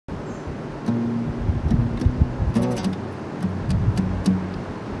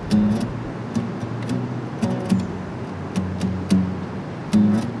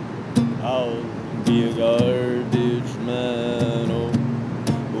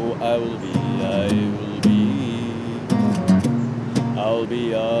I'll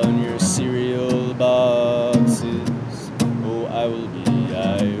be on your cereal boxes. Oh,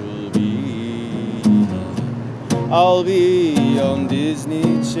 I'll be on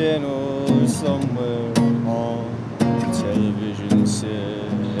Disney Channel or somewhere on television set.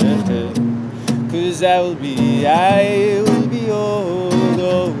 'Cause I will be old,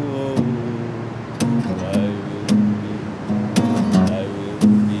 oh, oh. I will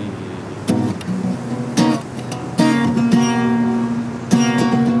be.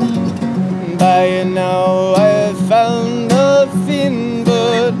 By now I have found nothing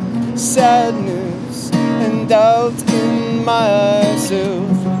but sadness and doubt in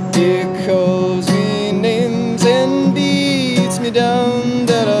myself. It calls me names and beats me down.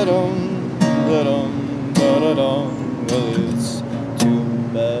 Da-da-dum, da-dum, da-da-dum. Well, it's too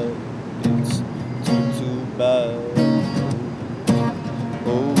bad, it's too bad.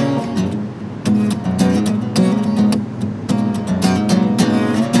 Oh.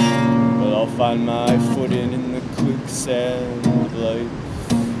 Well, I'll find my footing in the quicksand of life.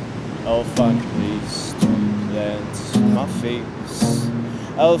 I'll find a place to plant my face.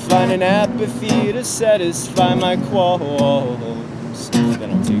 I'll find an apathy to satisfy my qualms. Then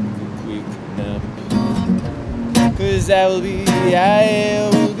I'll take a quick nap. 'Cause I will be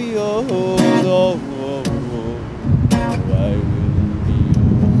old, oh, oh, oh. I will be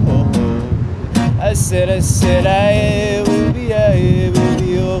old. I said I will be old.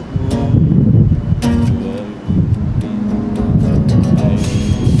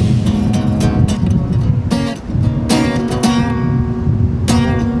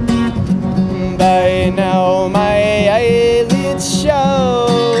 By now my eyelids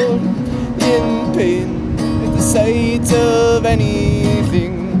shout in pain at the sight of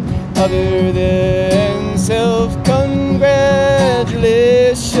anything other than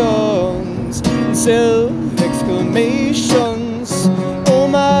self-congratulations and self-exclamations. Oh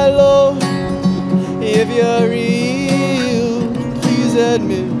my Lord, if you're real, please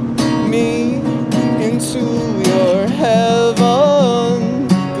admit me into your heaven.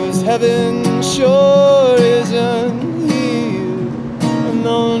 'Cause heaven sure isn't here.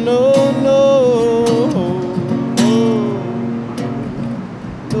 No, no, no, no,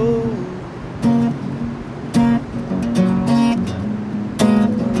 no.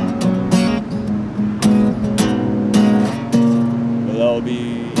 Well, I'll be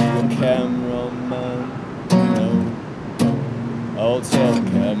a cameraman. No, I'll tell the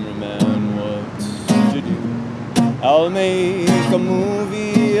cameraman what to do. I'll make a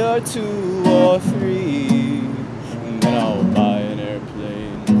movie or two or three, and then I'll buy an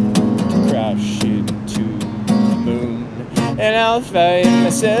airplane to crash into the moon. And I'll find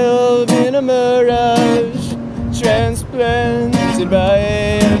myself in a mirage, transplanted by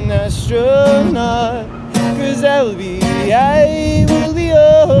an astronaut. 'Cause I will be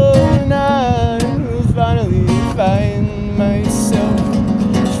old, and I will finally find myself.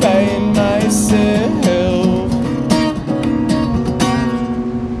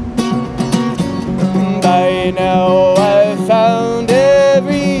 By now I've found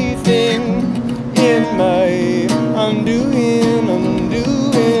everything in my undoing.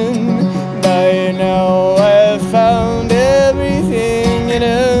 By now I've found everything in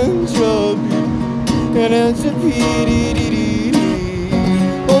entropy.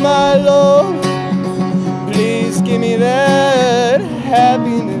 Oh my Lord, please give me that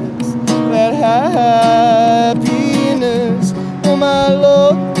happiness, Oh my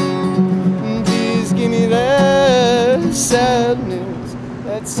Lord, give me that sadness,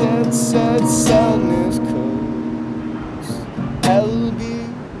 that sad sadness. 'Cause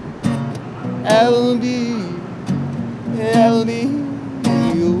I'll be